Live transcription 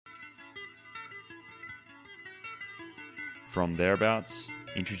From Thereabouts,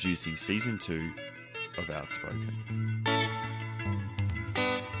 introducing Season 2 of Outspoken.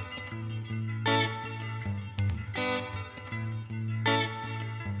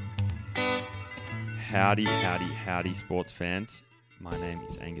 Howdy, sports fans. My name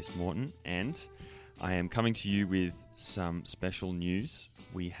is Angus Morton, and I am coming to you with some special news.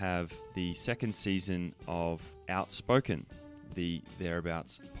 We have the second season of Outspoken, the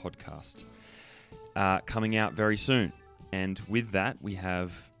Thereabouts podcast, coming out very soon. And with that, we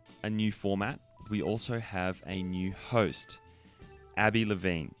have a new format. We also have a new host, Abby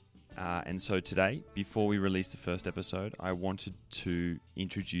Levine. And so today, before we release the first episode, I wanted to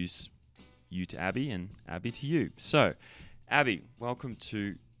introduce you to Abby and Abby to you. So, Abby, welcome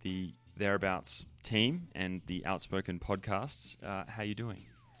to the Thereabouts team and the Outspoken podcasts. How are you doing?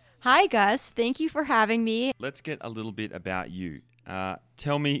 Hi, Gus. Thank you for having me. Let's get a little bit about you.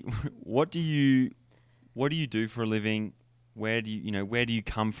 Tell me, what do you do for a living? Where do you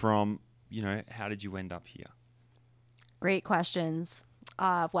come from? How did you end up here? Great questions.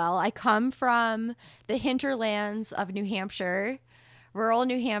 Well, I come from the hinterlands of New Hampshire, rural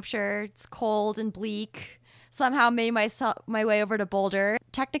New Hampshire. It's cold and bleak. Somehow made my way over to Boulder.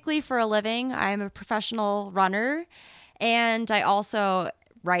 Technically, for a living, I'm a professional runner, and I also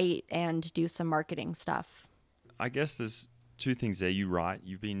write and do some marketing stuff. I guess there's two things there. You write.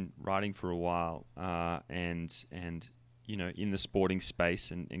 You've been writing for a while, and in the sporting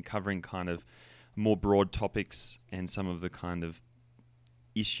space and covering kind of more broad topics and some of the kind of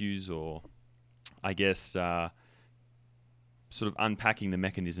issues, or I guess sort of unpacking the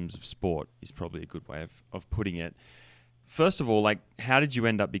mechanisms of sport is probably a good way of putting it. First of all, how did you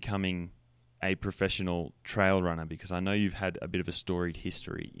end up becoming a professional trail runner? Because I know you've had a bit of a storied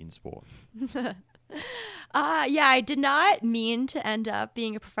history in sport. I did not mean to end up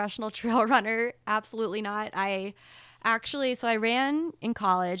being a professional trail runner. Absolutely not. I ran in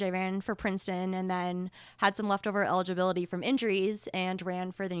college. I ran for Princeton and then had some leftover eligibility from injuries and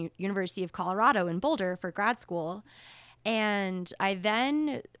ran for the University of Colorado in Boulder for grad school. And I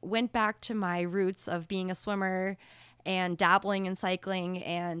then went back to my roots of being a swimmer and dabbling in cycling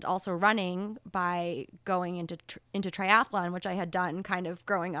and also running by going into triathlon, which I had done kind of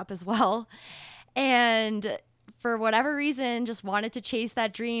growing up as well. And for whatever reason, just wanted to chase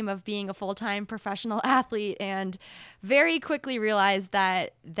that dream of being a full-time professional athlete, and very quickly realized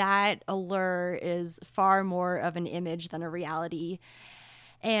that allure is far more of an image than a reality.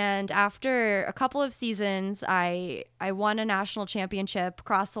 And after a couple of seasons, I won a national championship,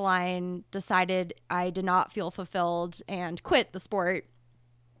 crossed the line, decided I did not feel fulfilled, and quit the sport.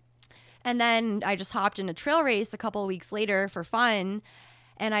 And then I just hopped in a trail race a couple of weeks later for fun.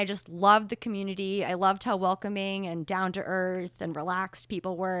 And I just loved the community. I loved how welcoming and down to earth and relaxed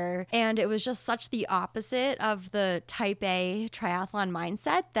people were. And it was just such the opposite of the type A triathlon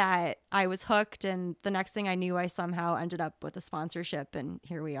mindset that I was hooked. And the next thing I knew, I somehow ended up with a sponsorship, and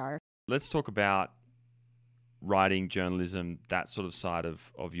here we are. Let's talk about writing, journalism, that sort of side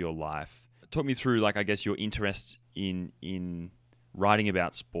of your life. Talk me through, I guess, your interest in writing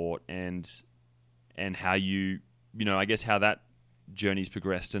about sport and how you I guess how that journey's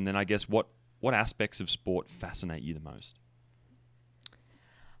progressed, and then I guess what aspects of sport fascinate you the most?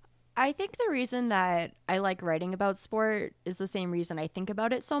 I think the reason that I like writing about sport is the same reason I think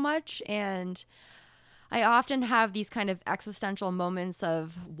about it so much, and I often have these kind of existential moments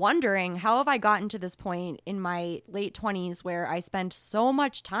of wondering, how have I gotten to this point in my late 20s where I spend so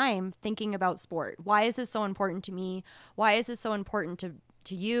much time thinking about sport? Why is this so important to me? Why is this so important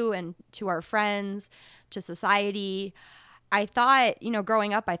to you and to our friends, to society? I thought,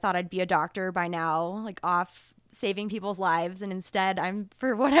 growing up, I thought I'd be a doctor by now, off saving people's lives. And instead, I'm,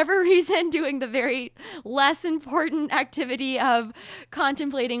 for whatever reason, doing the very less important activity of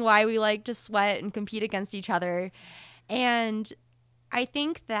contemplating why we like to sweat and compete against each other. And I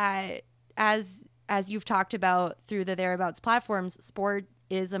think that as you've talked about through the Thereabouts platforms, sport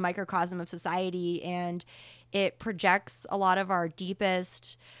is a microcosm of society, and it projects a lot of our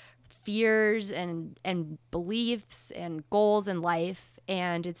deepest fears and beliefs and goals in life.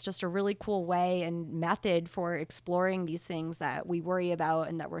 And it's just a really cool way and method for exploring these things that we worry about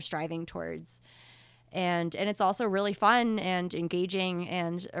and that we're striving towards. And it's also really fun and engaging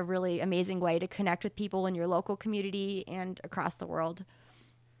and a really amazing way to connect with people in your local community and across the world.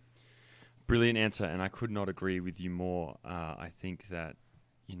 Brilliant answer, and I could not agree with you more. I think that,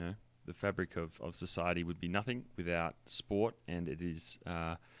 the fabric of society would be nothing without sport, and it is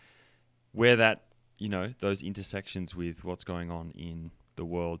where that, those intersections with what's going on in the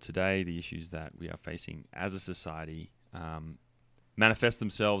world today, the issues that we are facing as a society, manifest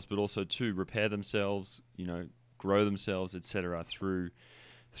themselves, but also to repair themselves, grow themselves, etc.,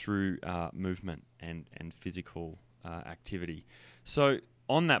 through movement and physical activity. So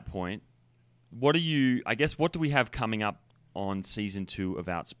on that point, what do we have coming up on season 2 of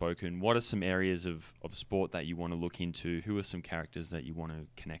Outspoken? What are some areas of sport that you want to look into? Who are some characters that you want to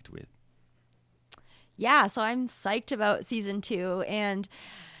connect with? Yeah, so I'm psyched about season 2, and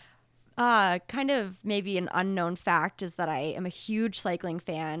kind of maybe an unknown fact is that I am a huge cycling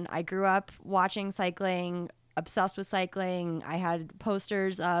fan. I grew up watching cycling, obsessed with cycling. I had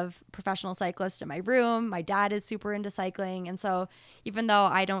posters of professional cyclists in my room. My dad is super into cycling. And so even though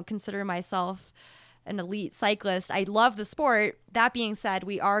I don't consider myself an elite cyclist, I love the sport. That being said,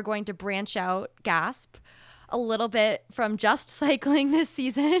 we are going to branch out, gasp, a little bit from just cycling this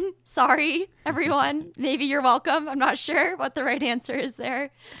season. Sorry, everyone. Maybe you're welcome. I'm not sure what the right answer is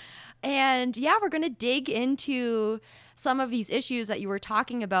there. And yeah, we're going to dig into some of these issues that you were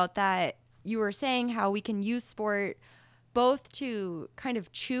talking about, that you were saying how we can use sport both to kind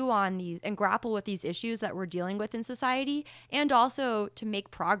of chew on these and grapple with these issues that we're dealing with in society, and also to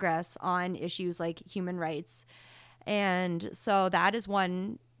make progress on issues like human rights. And so that is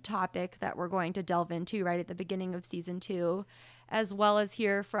one topic that we're going to delve into right at the beginning of season 2, as well as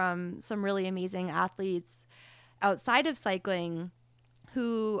hear from some really amazing athletes outside of cycling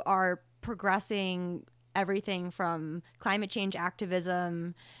who are progressing everything from climate change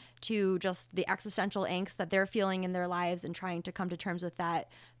activism to just the existential angst that they're feeling in their lives and trying to come to terms with that,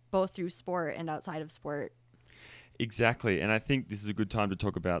 both through sport and outside of sport. Exactly. And I think this is a good time to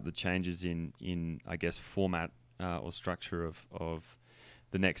talk about the changes in I guess, format or structure of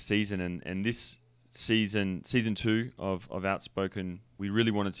the next season. And this season 2 of Outspoken, we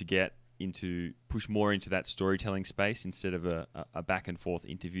really wanted to push more into that storytelling space instead of a back and forth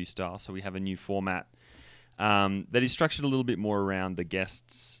interview style. So we have a new format that is structured a little bit more around the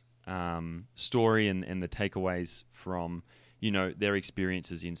guests' story and the takeaways from, their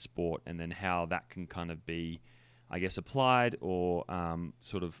experiences in sport, and then how that can kind of be, I guess, applied or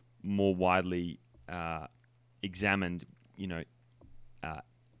sort of more widely examined,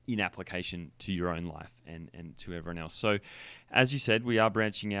 in application to your own life and to everyone else. So, as you said, we are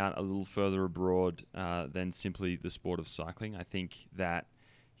branching out a little further abroad than simply the sport of cycling. I think that,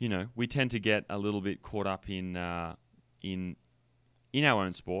 we tend to get a little bit caught up in our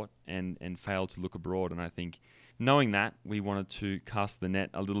own sport and fail to look abroad. And I think knowing that, we wanted to cast the net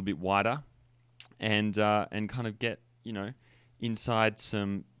a little bit wider and kind of get, inside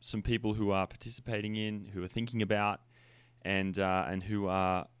some people who are participating in, who are thinking about, and who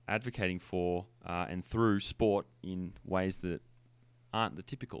are advocating for and through sport in ways that aren't the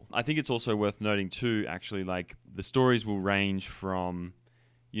typical. I think it's also worth noting too, actually, like the stories will range from,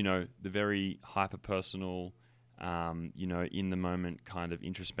 the very hyper-personal, in the moment kind of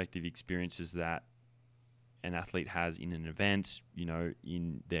introspective experiences that an athlete has in an event,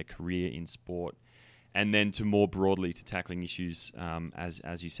 in their career in sport, and then to more broadly to tackling issues,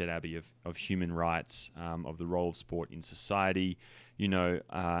 as you said, Abby, of human rights, of the role of sport in society,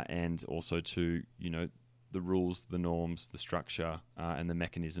 and also to, the rules, the norms, the structure, and the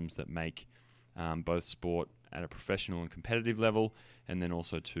mechanisms that make both sport at a professional and competitive level, and then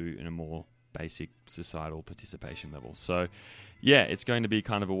also to in a more basic societal participation level. So, yeah, it's going to be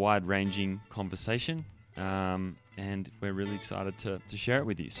kind of a wide-ranging conversation, and we're really excited to share it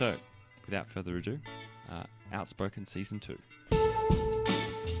with you. So, without further ado, Outspoken Season 2.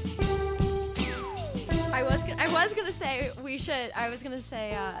 I was gonna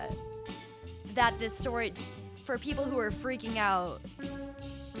say that this story, for people who are freaking out,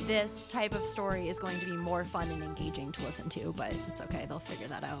 this type of story is going to be more fun and engaging to listen to, but it's okay, they'll figure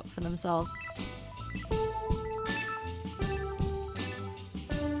that out for themselves.